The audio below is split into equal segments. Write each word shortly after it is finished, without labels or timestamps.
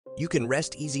You can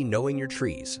rest easy knowing your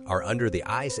trees are under the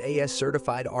ISAS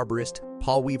certified arborist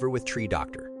Paul Weaver with Tree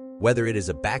Doctor, whether it is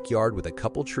a backyard with a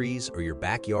couple trees or your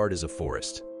backyard is a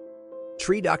forest.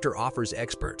 Tree Doctor offers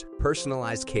expert,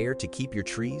 personalized care to keep your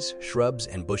trees, shrubs,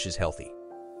 and bushes healthy.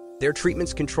 Their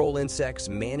treatments control insects,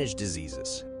 manage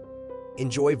diseases.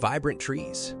 Enjoy vibrant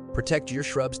trees. Protect your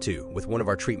shrubs too with one of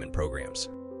our treatment programs.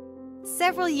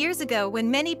 Several years ago,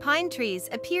 when many pine trees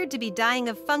appeared to be dying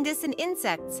of fungus and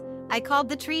insects, I called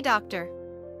the Tree Doctor.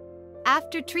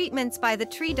 After treatments by the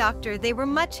Tree Doctor, they were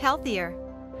much healthier.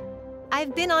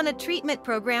 I've been on a treatment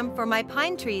program for my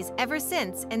pine trees ever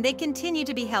since, and they continue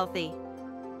to be healthy.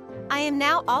 I am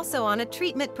now also on a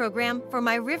treatment program for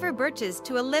my river birches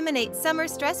to eliminate summer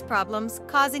stress problems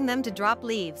causing them to drop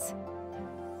leaves.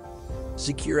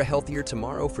 Secure a healthier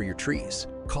tomorrow for your trees.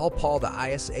 Call Paul, the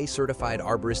ISA certified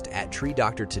arborist at Tree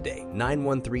Doctor today,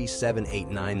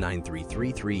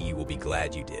 913-789-9333. You will be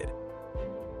glad you did.